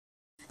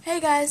Hey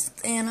guys,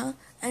 it's Anna,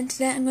 and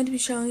today I'm going to be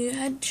showing you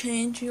how to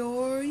change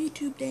your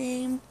YouTube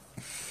name.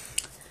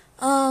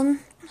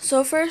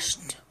 So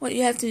first, what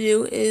you have to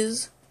do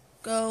is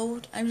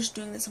I'm just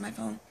doing this on my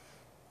phone.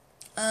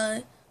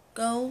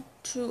 Go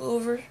to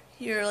over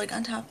here, like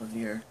on top of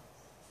your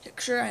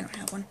picture. I don't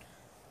have one.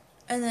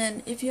 And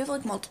then if you have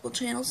like multiple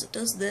channels, it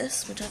does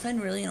this, which I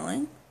find really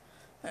annoying.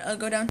 But I'll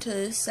go down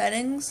to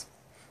settings,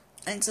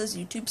 and it says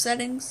YouTube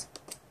settings.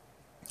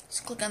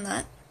 Just click on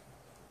that.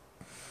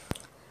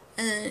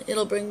 And then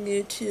it'll bring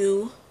you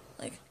to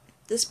like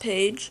this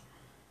page,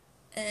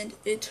 and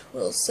it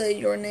will say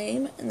your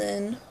name, and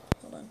then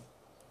hold on,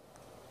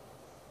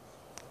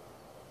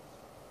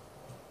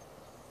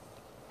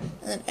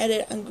 and then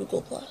edit on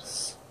Google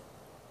Plus.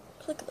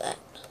 Click that,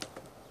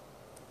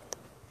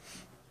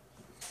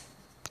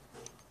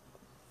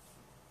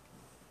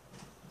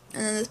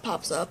 and then this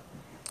pops up.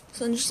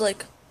 So then just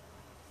like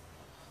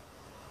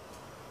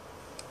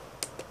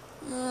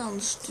I'll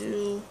just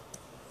do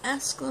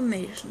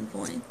exclamation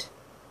point.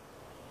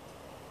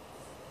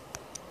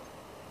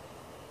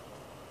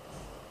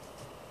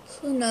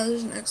 So now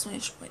there's an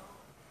exclamation point.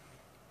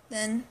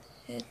 Then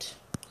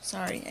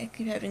sorry, I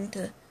keep having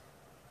to,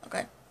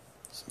 okay,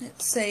 so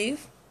hit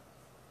save.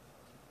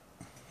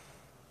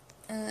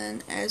 And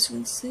then as you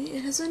can see,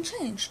 it has been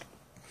changed.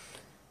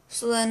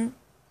 So then,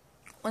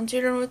 once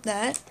you're done with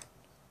that,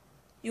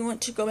 you want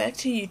to go back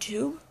to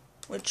YouTube,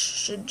 which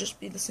should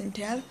just be the same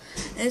tab.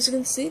 And as you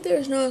can see, there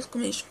is no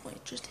exclamation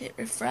point. Just hit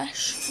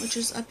refresh, which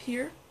is up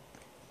here.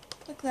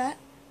 Click that.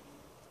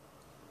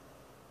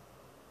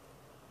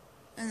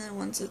 And then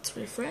once it's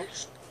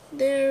refreshed,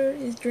 there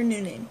is your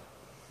new name.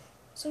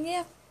 So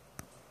yeah.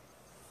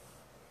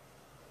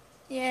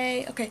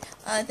 Yay. Okay,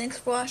 thanks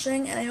for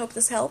watching, and I hope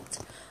this helped.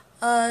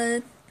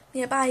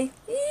 Yeah, bye.